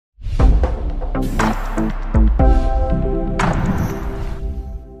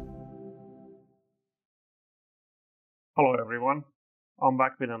Hello everyone, I'm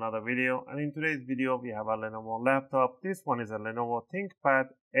back with another video, and in today's video we have a Lenovo laptop. This one is a Lenovo Thinkpad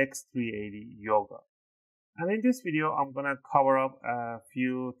X380 Yoga. And in this video I'm gonna cover up a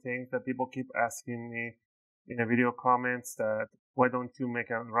few things that people keep asking me in the video comments, that why don't you make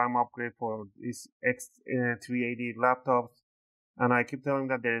a RAM upgrade for these X380 laptops. And I keep telling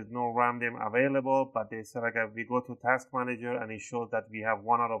that there is no RAM DIMM available, but they said we go to Task Manager and it shows that we have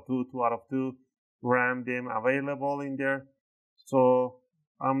 1 out of 2, 2 out of 2 RAM DIMM available in there. So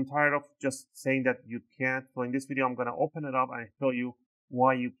I'm tired of just saying that you can't. So in this video I'm going to open it up and show you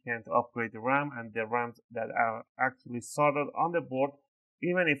why you can't upgrade the RAM and the RAMs that are actually soldered on the board.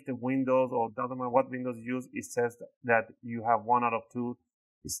 Even if the Windows, or doesn't matter what Windows you use, it says that you have 1 out of 2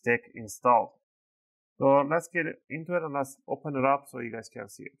 stick installed. So let's get into it and let's open it up so you guys can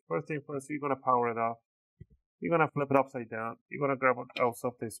see it. First thing first, you're going to power it up. You're going to flip it upside down. You're going to grab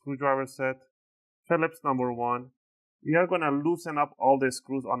also the screwdriver set. Phillips number 1. We are going to loosen up all the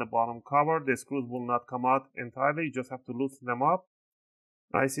screws on the bottom cover. The screws will not come out entirely. You just have to loosen them up.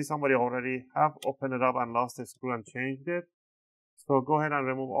 I see somebody already have opened it up and lost the screw and changed it. So go ahead and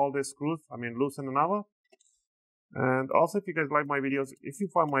remove all the screws. Loosen them up. And also, if you guys like my videos, if you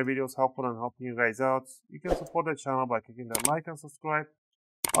find my videos helpful and helping you guys out, you can support the channel by clicking the like and subscribe.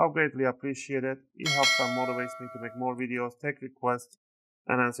 I'll greatly appreciate it. It helps and motivates me to make more videos, take requests,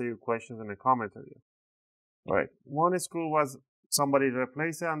 and answer your questions in the comment area. Alright, one screw was somebody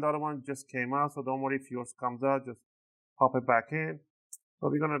replaced it and the other one just came out, so don't worry if yours comes out, just pop it back in. So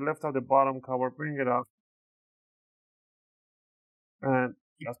we're going to lift out the bottom cover, bring it up, and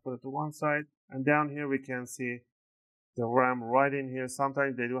just put it to one side. And down here we can see the RAM right in here.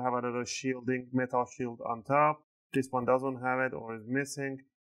 Sometimes they do have a little shielding, metal shield on top. This one doesn't have it or is missing,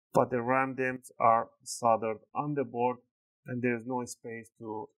 but the RAM DIMMs are soldered on the board, and there's no space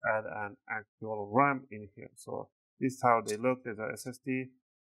to add an actual RAM in here. So this is how they look. There's a SSD.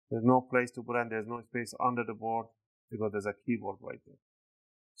 There's no place to put it, and there's no space under the board because there's a keyboard right there.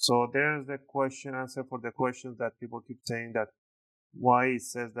 So there's the answer for the questions that people keep saying that why it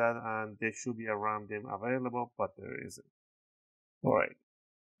says that and there should be a RAM DIMM available, but there isn't. Alright,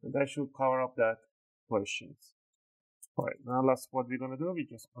 and that should cover up that questions. Alright, now that's what we're gonna do. We're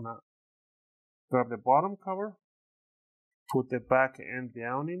just gonna grab the bottom cover, put the back end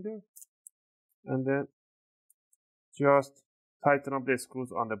down in there, and then just tighten up the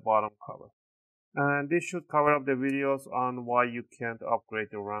screws on the bottom cover. And this should cover up the videos on why you can't upgrade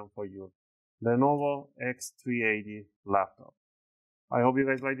the RAM for your Lenovo X380 laptop. I hope you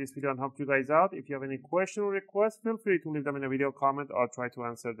guys like this video and helped you guys out. If you have any question or requests, feel free to leave them in a video comment. I'll try to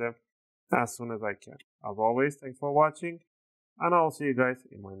answer them as soon as I can. As always, thanks for watching, and I'll see you guys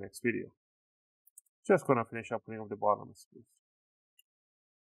in my next video. Just gonna finish up putting up the bottom screws.